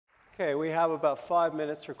Okay, we have about 5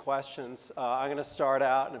 minutes for questions. I'm going to start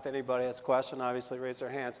out, and if anybody has a question, obviously raise their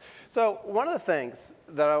hands. So one of the things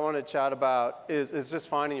that I want to chat about is just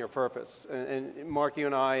finding your purpose. And Mark, you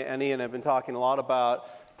and I and Ian have been talking a lot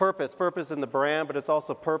about purpose in the brand, but it's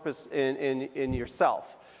also purpose in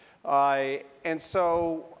yourself. And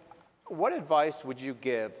so what advice would you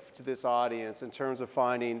give to this audience in terms of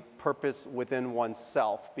finding purpose within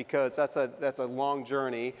oneself? Because that's a long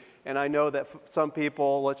journey, and I know that some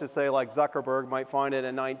people, let's just say like Zuckerberg, might find it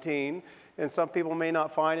at 19, and some people may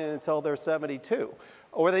not find it until they're 72,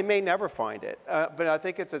 or they may never find it. But I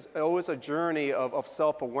think it's always a journey of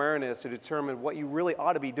self-awareness to determine what you really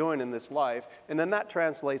ought to be doing in this life, and then that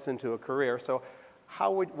translates into a career. So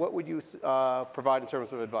what would you provide in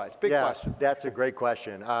terms of advice? Big question. That's a great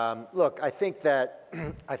question. Look, I think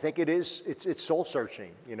it's soul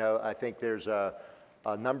searching. You know, I think there's a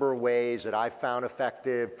number of ways that I've found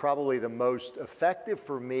effective. Probably the most effective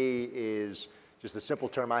for me is just the simple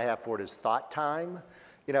term I have for it is thought time.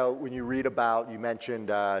 You know, when you read about, you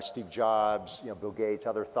mentioned Steve Jobs, you know, Bill Gates,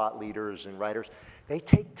 other thought leaders and writers, they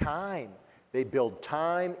take time. They build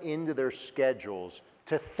time into their schedules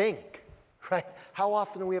to think. Right? How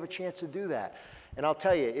often do we have a chance to do that? And I'll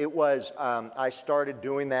tell you, it was, I started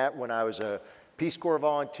doing that when I was a Peace Corps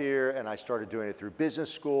volunteer, and I started doing it through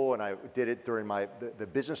business school, and I did it during the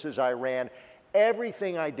businesses I ran.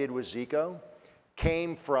 Everything I did with Zico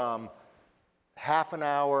came from half an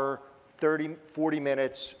hour, 30, 40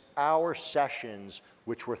 minutes, hour sessions,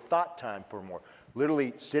 which were thought time for more.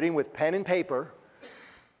 Literally sitting with pen and paper,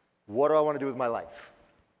 what do I want to do with my life?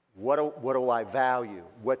 What do I value?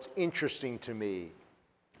 What's interesting to me?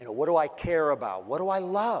 You know, what do I care about? What do I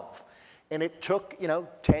love? And it took, you know,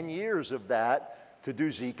 10 years of that to do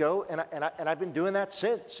Zico, and I've been doing that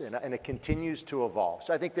since, and it continues to evolve.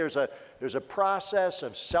 So I think there's a process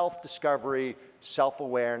of self-discovery,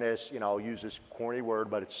 self-awareness. You know, I'll use this corny word,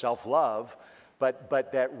 but it's self-love.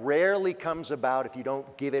 But that rarely comes about if you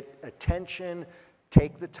don't give it attention,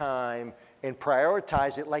 take the time, and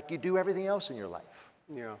prioritize it like you do everything else in your life.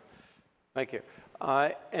 Yeah, thank you.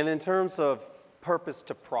 And in terms of purpose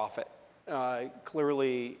to profit,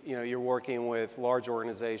 clearly, you know, you're working with large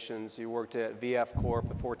organizations. You worked at VF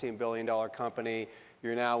Corp, a $14 billion company.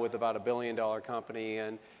 You're now with about $1 billion company.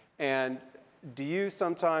 And do you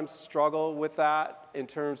sometimes struggle with that in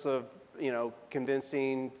terms of, you know,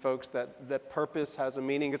 convincing folks that purpose has a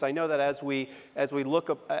meaning? Because I know that as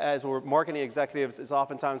we're marketing executives, it's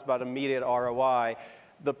oftentimes about immediate ROI.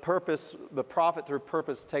 The profit through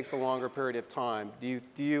purpose takes a longer period of time. Do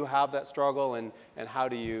you have that struggle, and how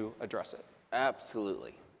do you address it?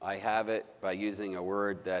 Absolutely. I have it by using a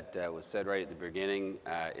word that was said right at the beginning,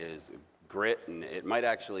 is grit, and it might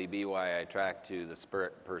actually be why I attract to the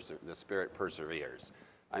spirit perseveres.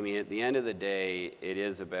 I mean, at the end of the day, it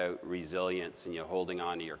is about resilience and holding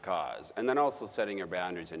on to your cause, and then also setting your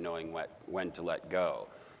boundaries and knowing when to let go.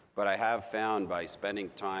 But I have found by spending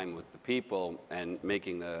time with the people and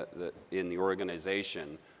making in the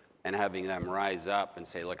organization and having them rise up and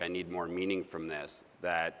say, look, I need more meaning from this,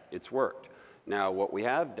 that it's worked. Now, what we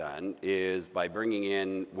have done is by bringing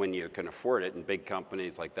in, when you can afford it, in big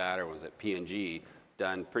companies like that, or was it P&G,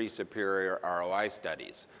 done pretty superior ROI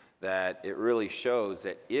studies, that it really shows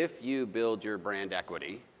that if you build your brand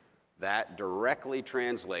equity, that directly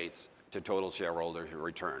translates to total shareholder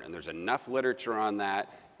return. And there's enough literature on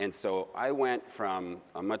that. And so I went from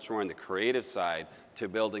much more on the creative side to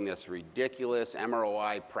building this ridiculous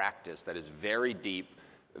MROI practice that is very deep,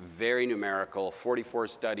 very numerical, 44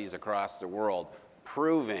 studies across the world,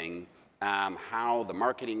 proving how the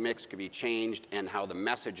marketing mix could be changed and how the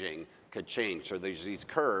messaging could change. So there's these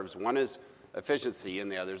curves. One is efficiency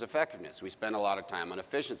and the other is effectiveness. We spend a lot of time on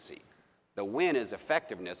efficiency. The win is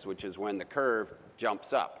effectiveness, which is when the curve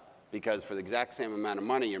jumps up. Because for the exact same amount of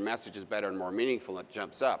money, your message is better and more meaningful, and it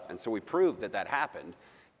jumps up. And so we proved that that happened,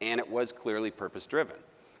 and it was clearly purpose-driven.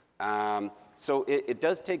 So it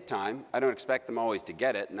does take time. I don't expect them always to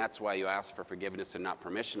get it, and that's why you ask for forgiveness and not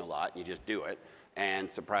permission a lot. You just do it, and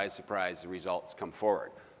surprise, surprise, the results come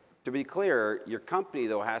forward. To be clear, your company,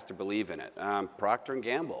 though, has to believe in it. Procter &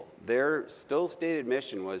 Gamble, their still stated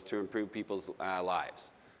mission was to improve people's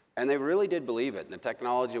lives. And they really did believe it. And the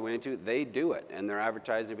technology went into, they do it. And their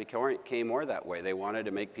advertising became more that way. They wanted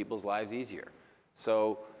to make people's lives easier.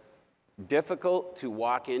 So difficult to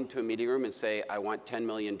walk into a meeting room and say, I want $10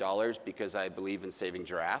 million because I believe in saving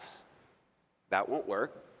giraffes. That won't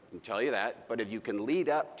work, I can tell you that. But if you can lead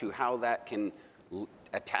up to how that can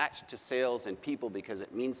attach to sales and people because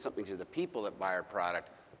it means something to the people that buy our product,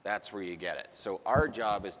 that's where you get it. So our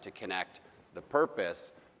job is to connect the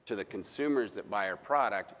purpose to the consumers that buy our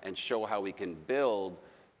product and show how we can build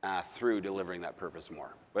through delivering that purpose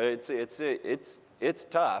more. But it's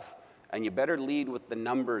tough, and you better lead with the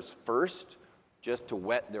numbers first, just to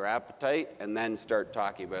whet their appetite, and then start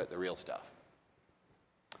talking about the real stuff.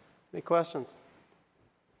 Any questions?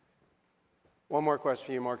 One more question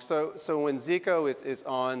for you, Mark. So when Zico is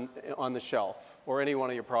on the shelf, or any one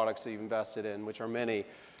of your products that you've invested in, which are many,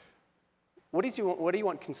 what do you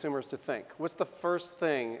want consumers to think? What's the first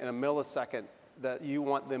thing in a millisecond that you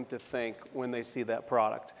want them to think when they see that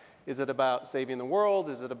product? Is it about saving the world?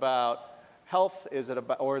 Is it about health?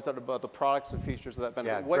 Or is it about the products and features of that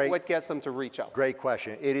benefit? Yeah, what gets them to reach out? Great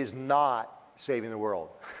question. It is not saving the world.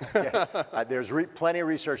 There's plenty of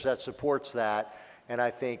research that supports that, and I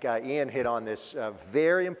think Ian hit on this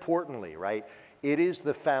very importantly, right? It is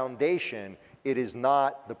the foundation. It is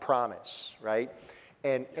not the promise, right?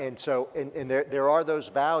 And there are those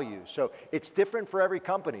values. So it's different for every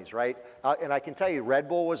company, right? And I can tell you, Red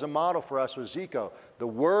Bull was a model for us with Zico. The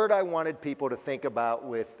word I wanted people to think about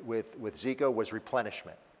with Zico was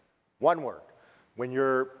replenishment. One word. When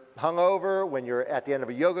you're hungover, when you're at the end of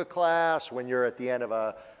a yoga class, when you're at the end of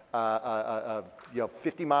a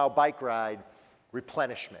 50-mile bike ride,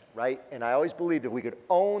 replenishment, right? And I always believed if we could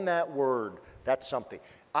own that word, that's something.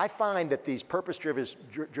 I find that these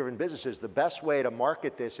purpose-driven businesses, the best way to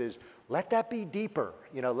market this is let that be deeper.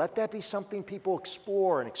 Let that be something people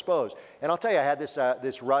explore and expose. And I'll tell you, I had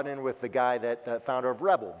this run-in with the guy the founder of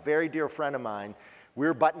Rebel, very dear friend of mine. We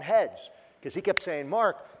were butting heads because he kept saying,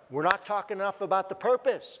 Mark, we're not talking enough about the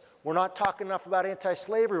purpose. We're not talking enough about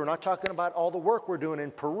anti-slavery. We're not talking about all the work we're doing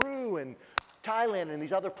in Peru and Thailand and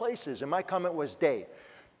these other places. And my comment was, Dave,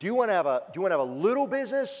 do you want to have a little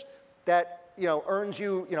business that earns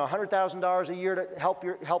you, $100,000 a year to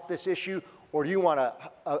help this issue, or do you want a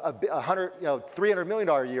 $300 million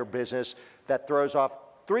a year business that throws off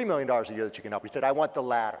 $3 million a year that you can help? He said, I want the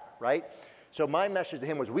latter, right? So my message to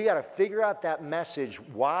him was, we got to figure out that message,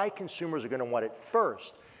 why consumers are going to want it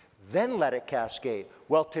first, then let it cascade.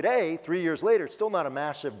 Well, today, 3 years later, it's still not a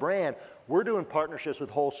massive brand. We're doing partnerships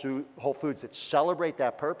with Whole Foods that celebrate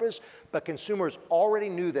that purpose, but consumers already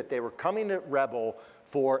knew that they were coming to Rebel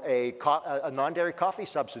for a non-dairy coffee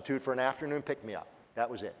substitute for an afternoon pick-me-up. That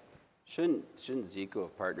was it. Shouldn't Zico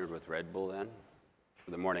have partnered with Red Bull then?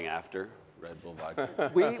 For the morning after, Red Bull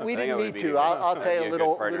vodka? We didn't need to. I'll tell you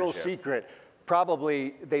a little secret.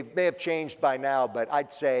 Probably, they may have changed by now, but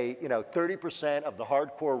I'd say 30% of the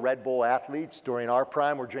hardcore Red Bull athletes during our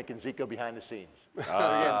prime were drinking Zico behind the scenes. They're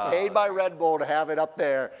getting paid by Red Bull to have it up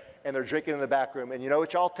there, and they're drinking in the back room. And you know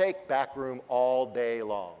what y'all take? Back room all day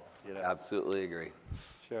long. Absolutely agree.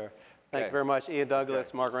 Sure. Thank you very much, Ian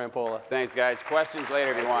Douglas, Mark Rampolla. Thanks, guys. Questions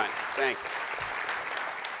later if you want. Thanks.